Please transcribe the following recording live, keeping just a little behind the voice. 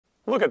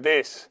Look at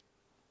this.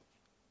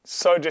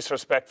 So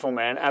disrespectful,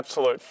 man.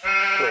 Absolute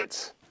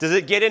wits. Does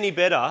it get any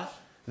better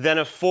than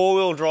a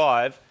four-wheel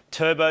drive,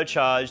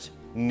 turbocharged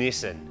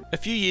Nissan? A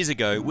few years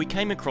ago, we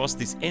came across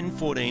this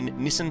N14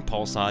 Nissan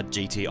Pulsar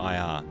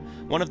GTi-R,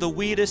 one of the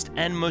weirdest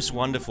and most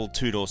wonderful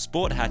two-door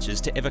sport hatches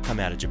to ever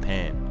come out of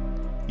Japan.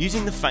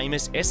 Using the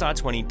famous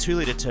SR20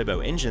 2-litre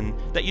turbo engine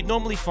that you'd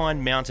normally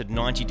find mounted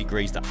 90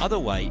 degrees the other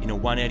way in a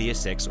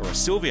 180SX or a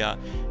Silvia,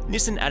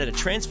 Nissan added a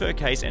transfer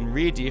case and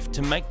rear diff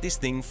to make this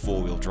thing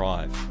four-wheel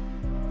drive.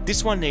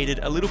 This one needed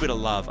a little bit of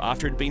love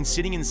after it had been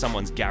sitting in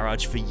someone's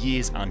garage for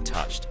years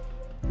untouched.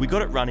 We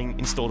got it running,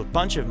 installed a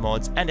bunch of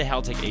mods and a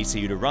Haltech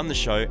ECU to run the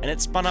show, and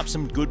it spun up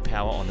some good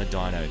power on the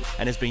dyno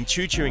and has been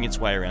choo-chooing its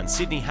way around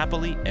Sydney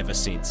happily ever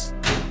since.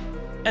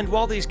 And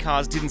while these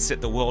cars didn't set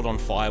the world on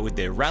fire with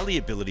their rally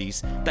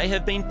abilities, they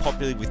have been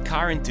popular with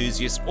car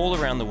enthusiasts all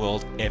around the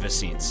world ever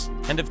since.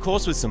 And of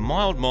course, with some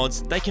mild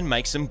mods, they can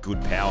make some good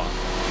power.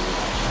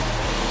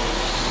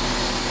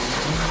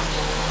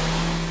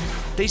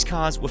 These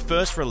cars were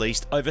first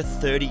released over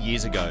 30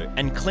 years ago,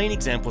 and clean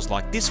examples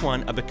like this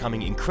one are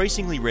becoming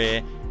increasingly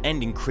rare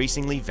and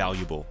increasingly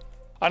valuable.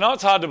 I know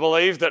it's hard to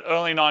believe that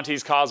early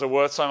 90s cars are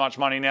worth so much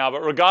money now,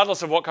 but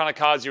regardless of what kind of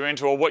cars you're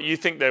into or what you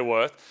think they're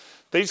worth,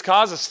 these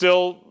cars are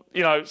still,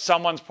 you know,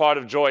 someone's pride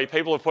of joy.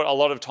 People have put a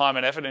lot of time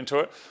and effort into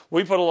it.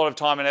 We put a lot of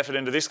time and effort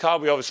into this car.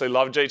 We obviously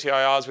love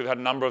GTi-Rs. We've had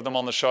a number of them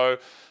on the show.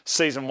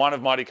 Season 1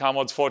 of Mighty Car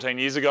Mods 14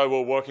 years ago, we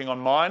were working on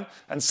mine,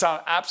 and some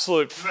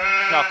absolute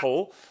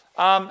knuckle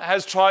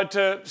has tried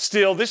to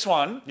steal this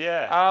one.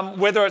 Yeah.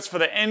 Whether it's for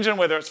the engine,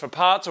 whether it's for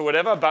parts or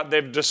whatever, but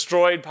they've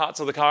destroyed parts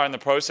of the car in the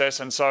process.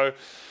 And so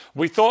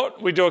we thought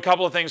we'd do a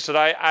couple of things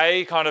today.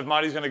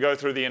 Marty's going to go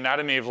through the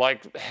anatomy of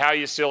like how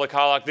you steal a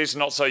car like this,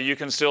 not so you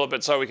can steal it,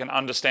 but so we can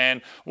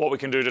understand what we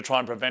can do to try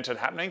and prevent it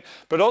happening.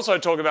 But also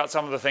talk about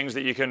some of the things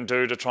that you can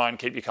do to try and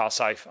keep your car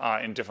safe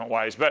in different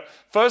ways. But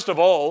first of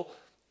all,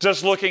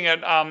 just looking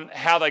at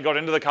how they got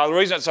into the car. The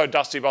reason it's so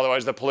dusty, by the way,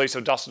 is the police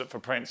have dusted it for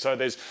prints. So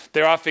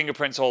there are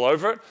fingerprints all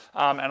over it,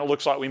 and it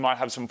looks like we might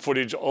have some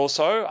footage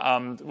also,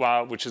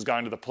 which is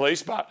going to the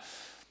police. But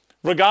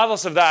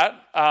regardless of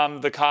that,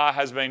 the car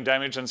has been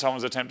damaged and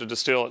someone's attempted to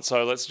steal it.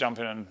 So let's jump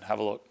in and have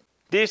a look.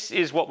 This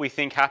is what we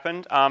think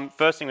happened.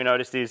 First thing we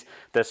noticed is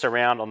the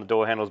surround on the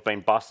door handle has been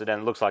busted,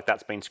 and it looks like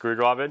that's been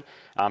screwdrivered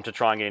to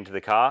try and get into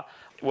the car.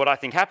 What I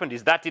think happened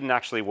is that didn't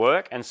actually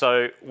work, and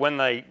so when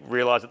they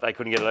realised that they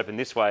couldn't get it open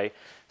this way,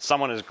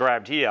 someone has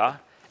grabbed here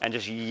and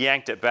just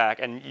yanked it back,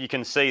 and you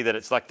can see that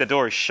it's like the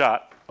door is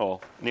shut,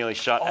 or nearly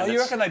shut. Oh, you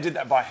reckon they did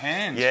that by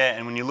hand? Yeah,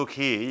 and when you look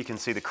here, you can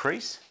see the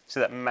crease. See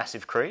that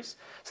massive crease?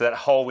 So that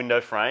whole window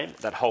frame,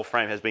 that whole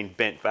frame has been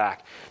bent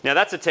back. Now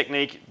that's a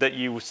technique that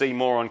you will see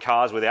more on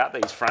cars without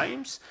these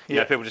frames. You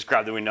know, people just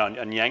grab the window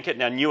and yank it.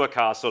 Now newer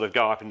cars sort of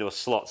go up into a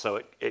slot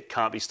so it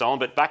can't be stolen.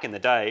 But back in the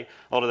day,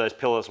 a lot of those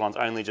pillarless ones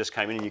only just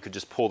came in and you could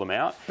just pull them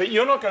out. But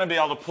you're not going to be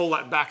able to pull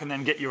that back and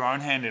then get your own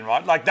hand in,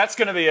 right? Like that's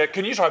going to be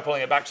can you try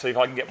pulling it back to see if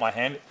I can get my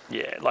hand?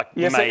 Yeah, like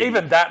maybe. So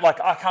even that,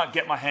 like I can't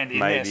get my hand in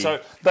there.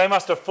 So they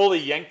must have fully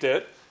yanked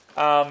it.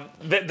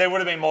 There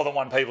would have been more than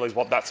one people is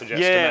what that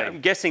suggests to me. Yeah,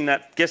 I'm guessing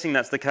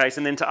that's the case.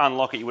 And then to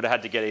unlock it, you would have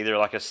had to get either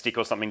like a stick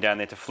or something down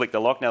there to flick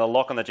the lock. Now, the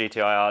lock on the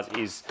GTi-Rs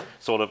is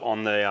sort of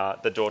on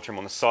the door trim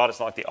on the side. It's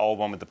not like the old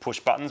one with the push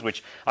buttons,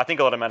 which I think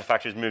a lot of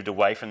manufacturers moved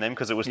away from them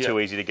because it was too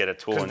easy to get a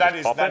tool and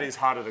just pop it. That is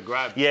harder to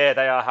grab. Yeah,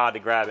 they are hard to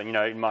grab. And, you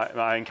know, in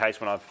my own case,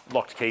 when I've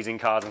locked keys in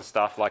cars and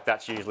stuff, like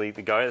that's usually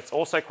the go. It's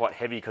also quite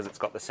heavy because it's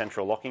got the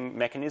central locking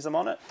mechanism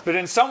on it. But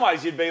in some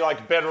ways, you'd be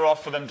like better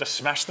off for them to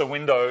smash the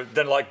window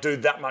than like do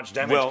that much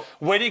damage. Well,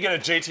 where do you get a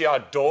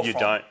GTi door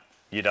from?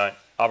 You don't.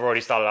 I've already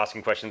started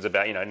asking questions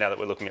about, you know, now that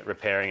we're looking at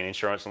repairing and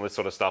insurance and this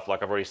sort of stuff,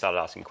 like I've already started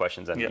asking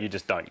questions and you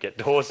just don't get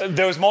doors.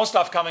 There was more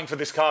stuff coming for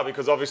this car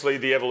because obviously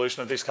the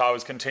evolution of this car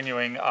is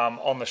continuing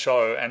on the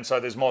show, and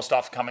so there's more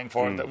stuff coming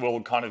for it that we'll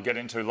kind of get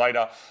into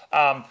later.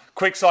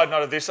 Quick side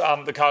note of this,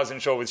 the car is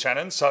insured with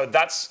Shannons, so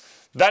that's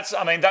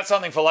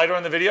something for later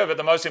in the video, but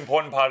the most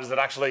important part is that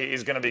actually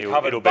is going to be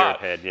covered. It'll be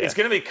repaired, yeah. It's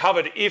going to be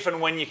covered if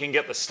and when you can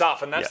get the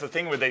stuff, and that's the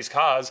thing with these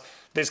cars.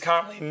 There's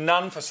currently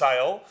none for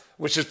sale,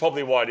 which is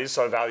probably why it is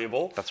so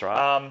valuable. That's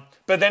right.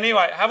 But then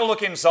anyway, have a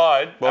look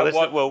inside.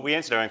 Well, we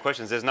answered our own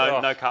questions. There's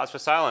no cars for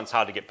sale, and it's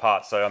hard to get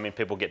parts. So, I mean,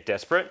 people get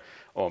desperate.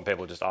 Or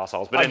people are just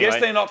arseholes. But anyway, I guess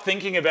they're not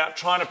thinking about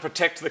trying to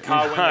protect the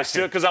car when they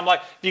steal it. Because I'm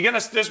like, you're going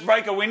to just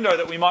break a window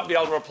that we might be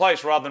able to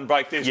replace rather than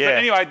break this. Yeah. But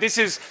anyway, this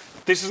is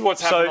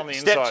what's happened on the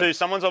inside. Step 2,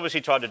 someone's obviously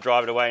tried to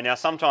drive it away. Now,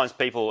 sometimes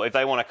people, if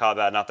they want a car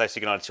bad enough, they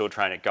stick it on a tilt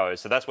train, it goes.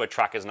 So that's where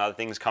trackers and other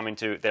things come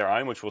into their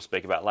own, which we'll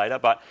speak about later.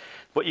 But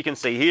what you can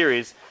see here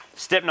is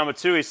step number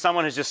 2 is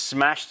someone has just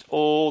smashed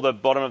all the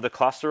bottom of the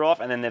cluster off,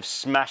 and then they've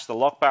smashed the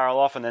lock barrel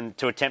off, and then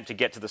to attempt to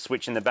get to the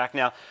switch in the back.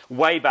 Now,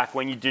 way back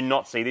when, you do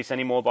not see this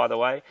anymore, by the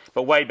way,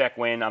 but way back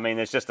when, I mean,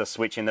 there's just a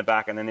switch in the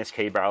back, and then this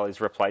key barrel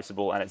is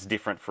replaceable, and it's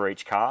different for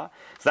each car.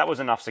 So that was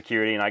enough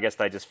security, and I guess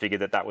they just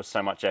figured that that was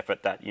so much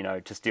effort that, you know,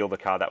 to steal the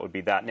car, that would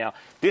be that. Now,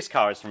 this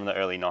car is from the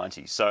early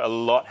 90s, so a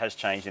lot has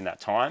changed in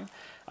that time.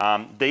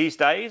 These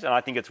days, and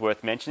I think it's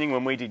worth mentioning,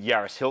 when we did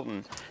Yaris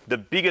Hilton, the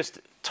biggest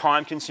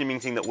time-consuming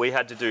thing that we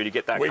had to do to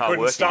get that car working. We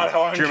couldn't start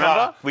our own car. Do you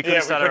remember? We couldn't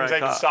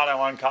even start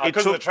our own car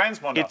because of the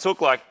transponder. It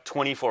took like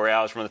 24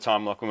 hours from the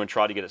time like when we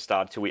tried to get it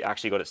started till we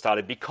actually got it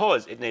started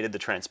because it needed the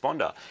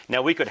transponder.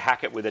 Now, we could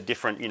hack it with a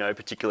different,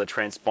 particular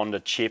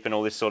transponder chip and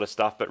all this sort of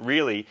stuff, but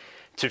really,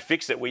 to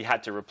fix it, we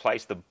had to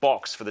replace the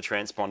box for the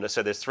transponder.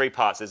 So there's 3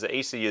 parts. There's the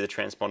ECU, the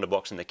transponder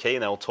box, and the key,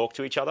 and they all talk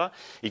to each other.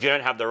 If you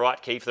don't have the right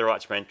key for the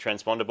right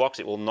transponder box,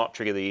 it will not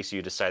trigger the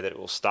ECU to say that it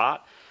will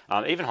start.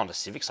 Even Honda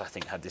Civics, I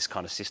think, have this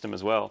kind of system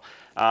as well.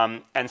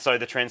 And so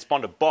the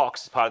transponder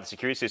box, part of the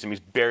security system, is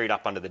buried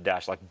up under the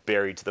dash, like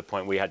buried to the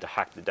point we had to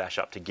hack the dash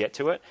up to get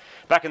to it.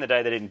 Back in the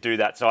day, they didn't do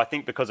that. So I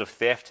think because of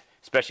theft,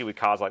 especially with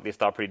cars like this,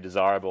 they're pretty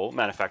desirable.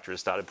 Manufacturers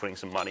started putting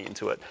some money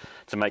into it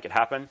to make it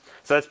happen.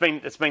 So it's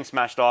been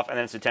smashed off, and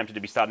then it's attempted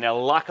to be started. Now,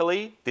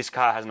 luckily, this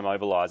car has an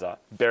immobiliser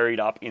buried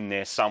up in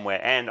there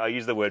somewhere. And I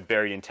use the word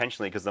buried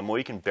intentionally because the more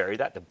you can bury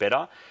that, the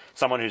better.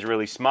 Someone who's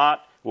really smart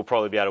will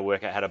probably be able to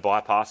work out how to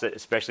bypass it,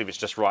 especially if it's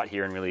just right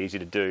here and really easy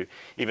to do.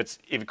 If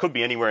it could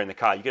be anywhere in the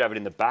car, you could have it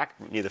in the back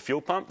near the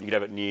fuel pump, you could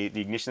have it near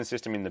the ignition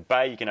system in the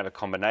bay, you can have a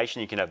combination,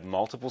 you can have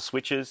multiple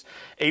switches.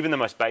 Even the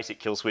most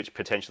basic kill switch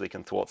potentially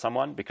can thwart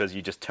someone because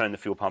you just turn the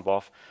fuel pump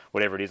off,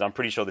 whatever it is. I'm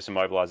pretty sure this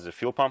immobiliser is a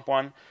fuel pump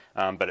one,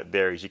 but it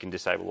varies. You can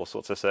disable all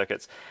sorts of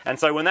circuits. And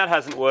so when that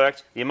hasn't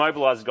worked, the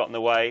immobiliser's got in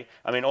the way.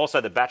 I mean,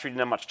 also the battery didn't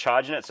have much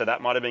charge in it, so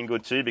that might have been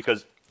good too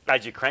because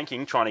as you're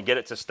cranking, trying to get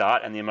it to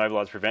start, and the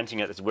immobiliser is preventing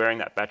it, it's wearing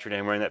that battery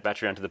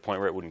down to the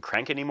point where it wouldn't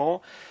crank anymore.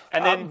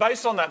 And then,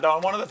 based on that, though,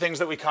 one of the things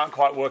that we can't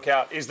quite work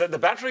out is that the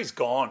battery's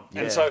gone.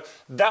 Yeah. And so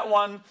that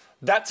one,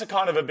 that's a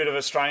kind of a bit of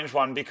a strange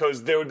one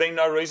because there would be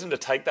no reason to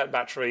take that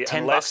battery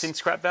 $10 in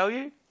scrap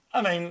value?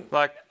 I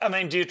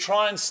mean, do you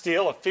try and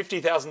steal a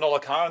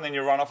 $50,000 car and then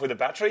you run off with a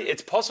battery?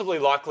 It's possibly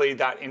likely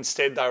that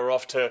instead they were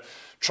off to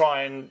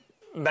try and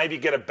maybe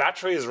get a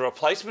battery as a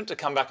replacement to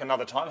come back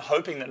another time,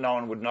 hoping that no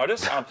one would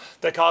notice.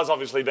 The car's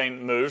obviously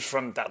been moved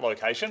from that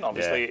location.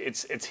 Obviously,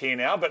 it's here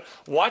now. But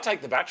why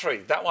take the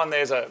battery? That one,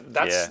 that's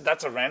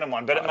a random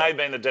one. But it may have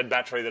been the dead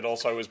battery that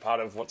also was part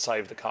of what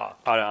saved the car.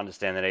 I don't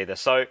understand that either.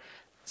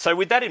 So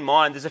with that in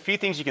mind, there's a few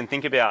things you can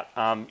think about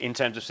in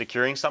terms of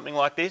securing something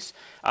like this.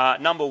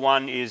 Number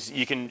one is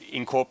you can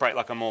incorporate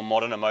like a more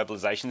modern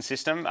immobilisation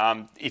system.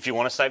 If you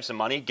want to save some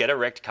money, get a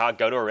wrecked car,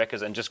 go to a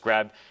wreckers and just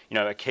grab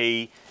a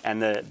key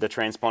and the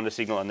transponder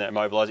signal and the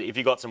immobiliser. If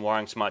you've got some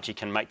wiring smarts, you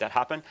can make that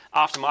happen.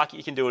 Aftermarket,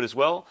 you can do it as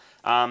well.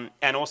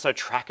 And also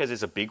trackers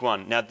is a big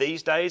one. Now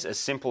these days, as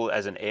simple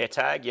as an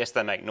AirTag, yes,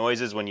 they make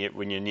noises when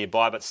you're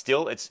nearby, but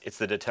still it's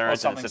the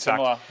deterrence and it's the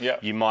similar.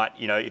 fact you might,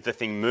 if the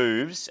thing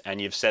moves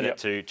and you've set it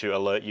to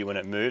alert you when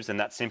it moves, then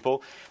that's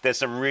simple. There's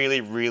some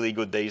really, really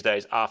good these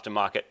days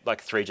aftermarket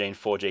like 3G and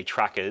 4G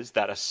trackers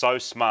that are so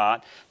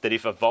smart that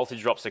if a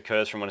voltage drops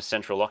occurs from when a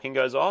central locking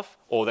goes off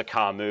or the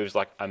car moves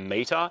like a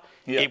meter,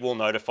 it will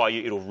notify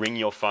you, it'll ring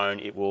your phone,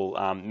 it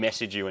will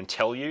message you and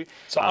tell you.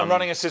 So I'm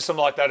running a system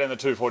like that in the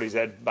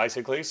 240Z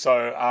basically.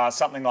 So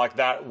something like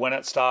that, when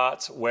it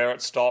starts, where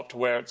it stopped,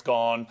 where it's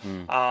gone,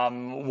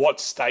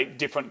 what state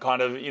different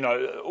kind of,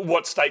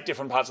 what state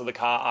different parts of the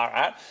car are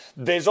at.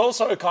 There's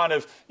also kind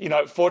of,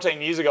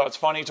 14 years ago, it's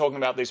funny talking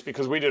about this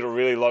because we did a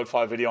really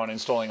lo-fi video on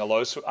installing a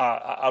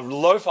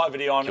lo-fi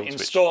video on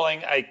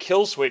installing a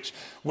kill switch,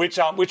 which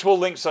we'll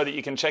link so that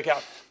you can check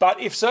out. But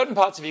if certain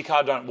parts of your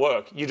car don't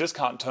work, you just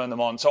can't turn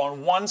them on. So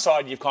on one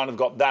side, you've kind of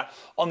got that.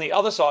 On the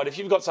other side, if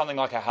you've got something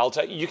like a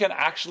Haltech, you can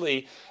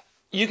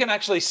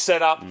actually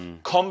set up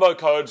combo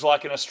codes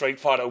like in a Street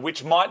Fighter,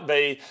 which might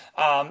be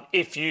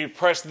if you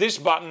press this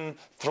button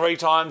 3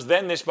 times,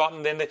 then this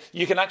button, then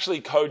you can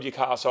actually code your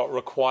car so it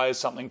requires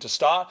something to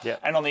start. Yep.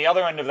 And on the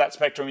other end of that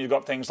spectrum, you've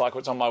got things like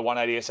what's on my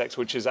 180SX,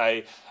 which is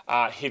a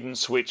hidden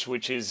switch,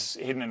 which is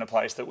hidden in a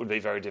place that would be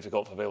very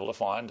difficult for people to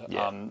find.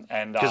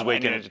 Because we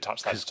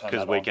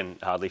can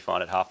hardly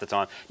find it half the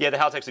time. Yeah, the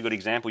Haltech's a good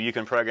example. You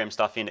can program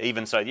stuff in,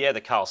 even so, the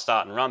car will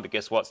start and run, but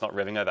guess what? It's not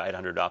revving over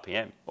 800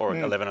 RPM or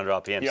 1100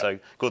 RPM. Yep. So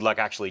good luck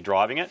actually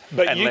driving it.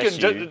 But because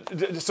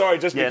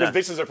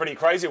this is a pretty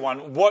crazy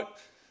one,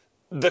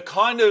 the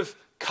kind of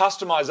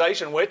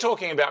customization, we're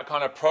talking about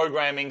kind of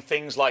programming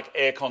things like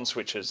aircon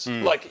switches.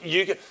 Like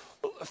you could,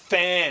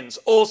 fans,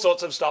 all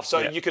sorts of stuff. So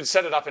you could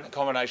set it up in a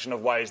combination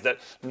of ways that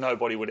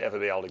nobody would ever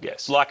be able to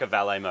guess. Like a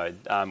valet mode,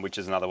 which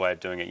is another way of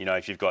doing it.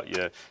 If you've got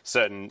your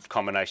certain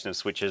combination of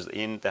switches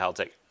in, the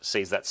Haltech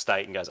sees that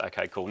state and goes,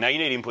 okay, cool. Now you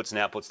need inputs and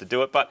outputs to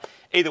do it, but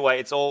either way,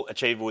 it's all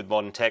achievable with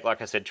modern tech.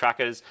 Like I said,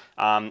 trackers,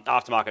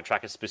 aftermarket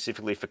trackers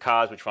specifically for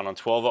cars which run on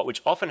 12 volt,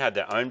 which often have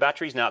their own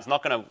batteries. Now it's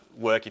not going to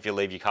work if you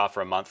leave your car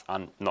for a month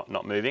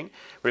not moving,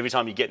 but every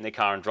time you get in the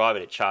car and drive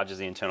it, it charges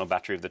the internal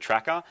battery of the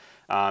tracker.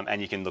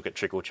 And you can look at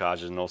trickle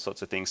charges and all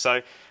sorts of things.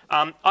 So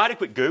I had a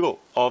quick Google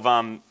of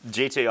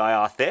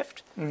GTi-R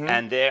theft,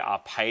 and there are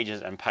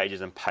pages and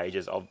pages and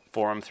pages of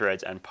forum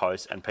threads and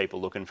posts and people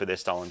looking for their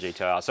stolen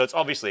GTi-R. So it's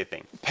obviously a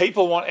thing.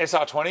 People want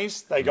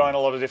SR20s. They go in a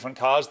lot of different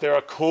cars. They're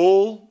a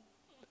cool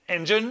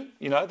engine.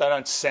 You know, they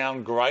don't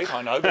sound great,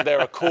 I know, but they're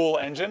a cool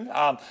engine.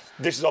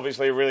 This is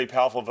obviously a really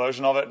powerful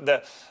version of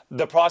it.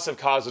 The price of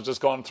cars has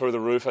just gone through the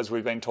roof, as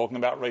we've been talking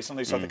about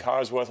recently, so the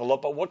car is worth a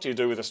lot. But what do you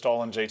do with a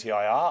stolen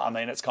GTi-R? I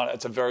mean,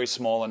 it's a very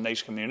small and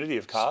niche community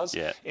of cars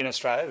in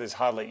Australia. There's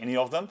hardly any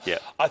of them. Yeah.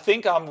 I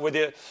think with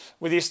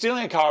you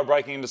stealing a car or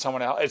breaking into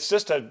someone else, it's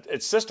just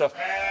a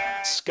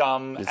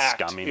scum act,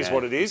 scummy, is man.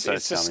 what it is. So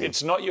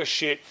It's not your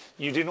shit.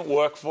 You didn't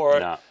work for it.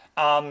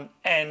 No.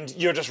 And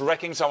you're just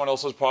wrecking someone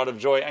else's pride of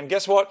joy. And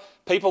guess what?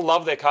 People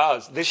love their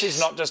cars. This is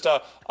not just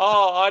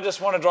I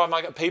just want to drive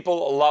my car.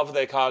 People love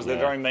their cars. They're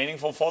very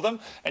meaningful for them.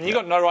 And you've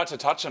got no right to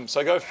touch them.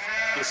 So go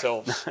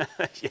yourselves.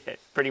 Yeah,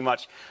 pretty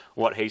much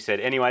what he said.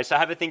 Anyway, so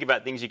have a think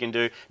about things you can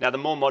do. Now, the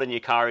more modern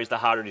your car is, the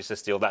harder it is to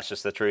steal. That's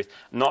just the truth.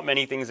 Not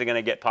many things are going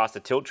to get past a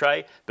tilt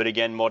tray, but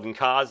again, modern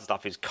cars,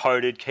 stuff is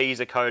coded,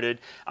 keys are coded.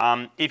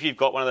 If you've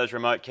got one of those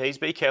remote keys,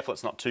 be careful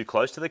it's not too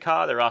close to the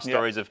car. There are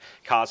stories of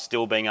cars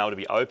still being able to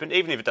be opened.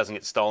 Even if it doesn't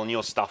get stolen,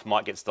 your stuff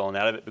might get stolen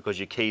out of it because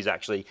your key's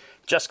actually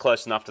just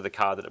close enough to the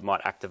car that it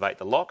might activate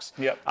the locks.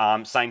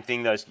 Same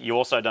thing, you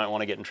also don't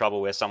want to get in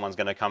trouble where someone's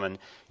going to come and,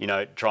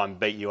 try and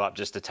beat you up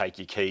just to take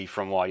your key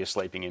from while you're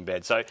sleeping in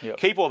bed. So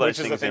keep all those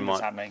things in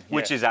mind.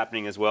 Which is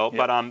happening as well.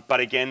 But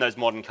again, those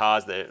modern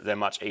cars, they're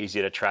much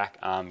easier to track.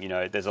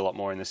 There's a lot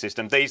more in the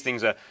system. These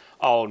things are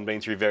old and been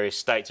through various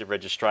states of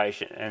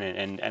registration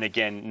and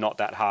again, not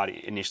that hard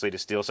initially to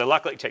steal. So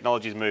luckily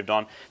technology's moved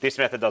on. This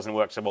method doesn't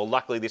work so well.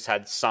 Luckily this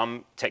had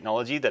some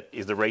technology that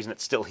is the reason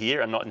it's still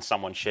here and not in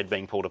someone's shed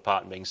being pulled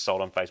apart and being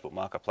sold on Facebook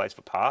Marketplace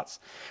for parts,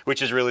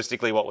 which is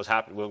realistically what was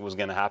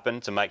going to happen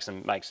to make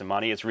some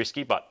money. It's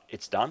risky, but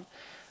it's done.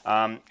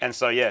 And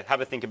so,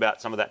 have a think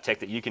about some of that tech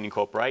that you can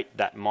incorporate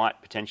that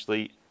might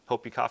potentially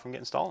help your car from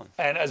getting stolen.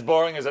 And as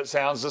boring as it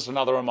sounds, just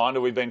another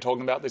reminder, we've been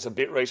talking about this a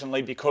bit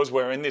recently because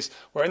we're in this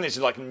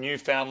like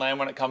newfound land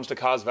when it comes to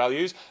cars'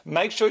 values.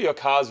 Make sure your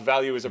car's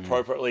value is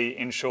appropriately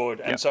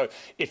insured. And so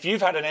if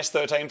you've had an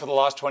S13 for the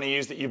last 20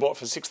 years that you bought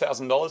for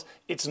 $6,000,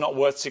 it's not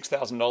worth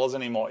 $6,000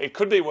 anymore. It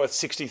could be worth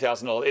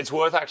 $60,000. It's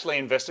worth actually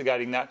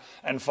investigating that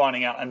and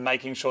finding out and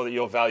making sure that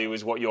your value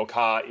is what your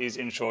car is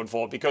insured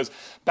for. Because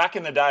back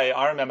in the day,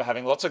 I remember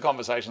having lots of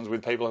conversations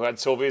with people who had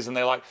Silvias and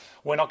they're like,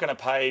 we're not going to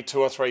pay $2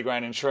 or $3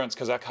 grand insurance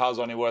because our car's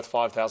only worth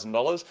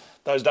 $5,000.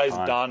 Those days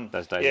are done.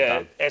 Those days are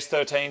done.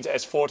 S13s,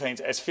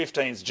 S14s,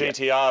 S15s,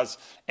 GTi's,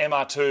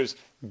 MR2s,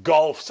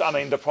 Golfs. I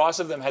mean, the price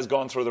of them has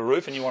gone through the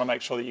roof and you want to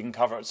make sure that you can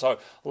cover it. So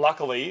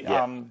luckily,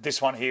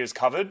 this one here is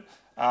covered.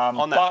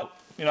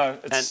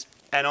 It's...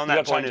 And on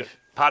that point of...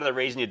 Part of the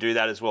reason you do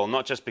that as well,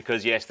 not just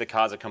because, yes, the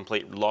car's a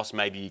complete loss,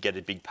 maybe you get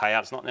a big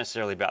payout. It's not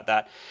necessarily about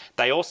that.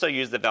 They also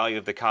use the value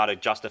of the car to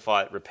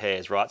justify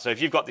repairs, right? So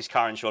if you've got this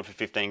car insured for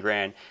 15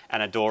 grand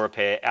and a door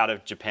repair out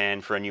of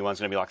Japan for a new one's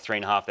going to be like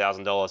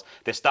 $3,500,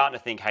 they're starting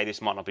to think, hey, this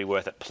might not be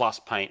worth it, plus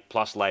paint,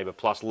 plus labour,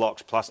 plus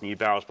locks, plus new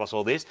barrels, plus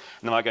all this.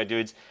 And they might go,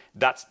 dudes,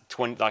 that's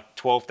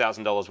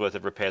 $12,000 worth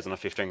of repairs on a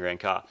 15 grand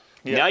car.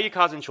 Yeah. Now your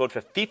car's insured for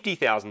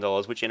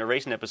 $50,000, which in a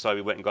recent episode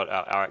we went and got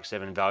our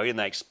RX-7 value, and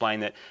they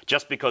explained that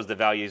just because the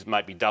values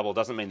might be double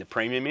doesn't mean the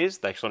premium is.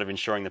 They're sort of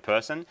insuring the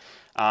person.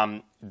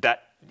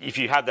 That if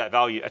you have that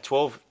value, a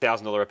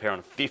 $12,000 repair on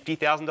a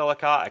 $50,000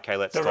 car, okay,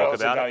 let's talk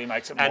about it.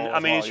 Makes it and more I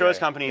mean, insurance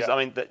companies, yeah.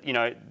 I mean,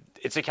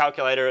 it's a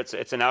calculator,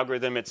 it's an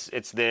algorithm,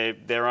 it's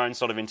their own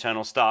sort of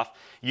internal stuff.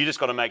 You just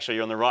got to make sure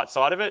you're on the right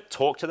side of it,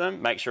 talk to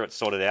them, make sure it's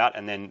sorted out,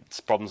 and then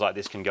problems like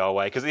this can go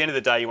away. Because at the end of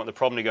the day, you want the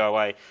problem to go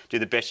away, do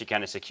the best you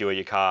can to secure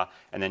your car,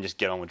 and then just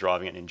get on with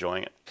driving it and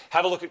enjoying it.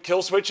 Have a look at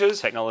kill switches.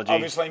 Technology.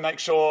 Obviously, make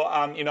sure,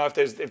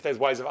 if there's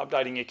ways of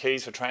updating your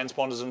keys for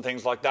transponders and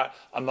things like that,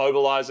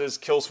 immobilizers,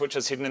 kill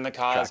switches hidden in the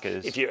cars.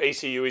 Trackers. If your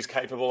ECU is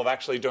capable of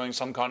actually doing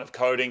some kind of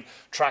coding,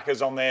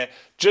 trackers on there,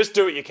 just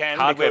do what you can.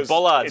 Hardware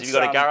bollards. If you've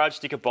got a garage,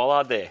 stick a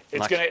bollard there.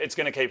 It's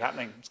going to keep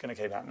happening. It's going to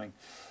keep happening.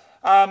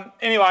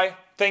 Anyway,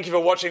 thank you for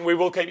watching. We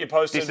will keep you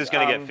posted. This is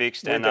going to get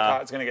fixed. And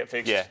it's going to get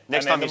fixed. Yeah.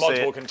 Next time the mods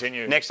will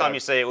continue. Next time you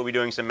see it, we'll be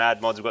doing some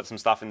mad mods. We've got some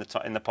stuff in the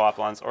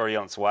pipelines already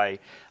on its way.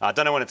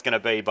 Don't know when it's going to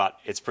be, but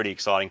it's pretty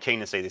exciting. Keen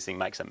to see this thing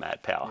make some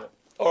mad power.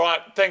 Yeah. All right.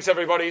 Thanks,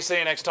 everybody. See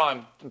you next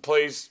time. And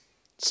please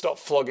stop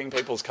flogging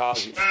people's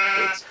cars. You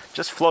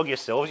Just flog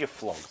yourselves, you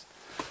flogs.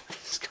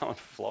 Just go and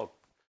flog.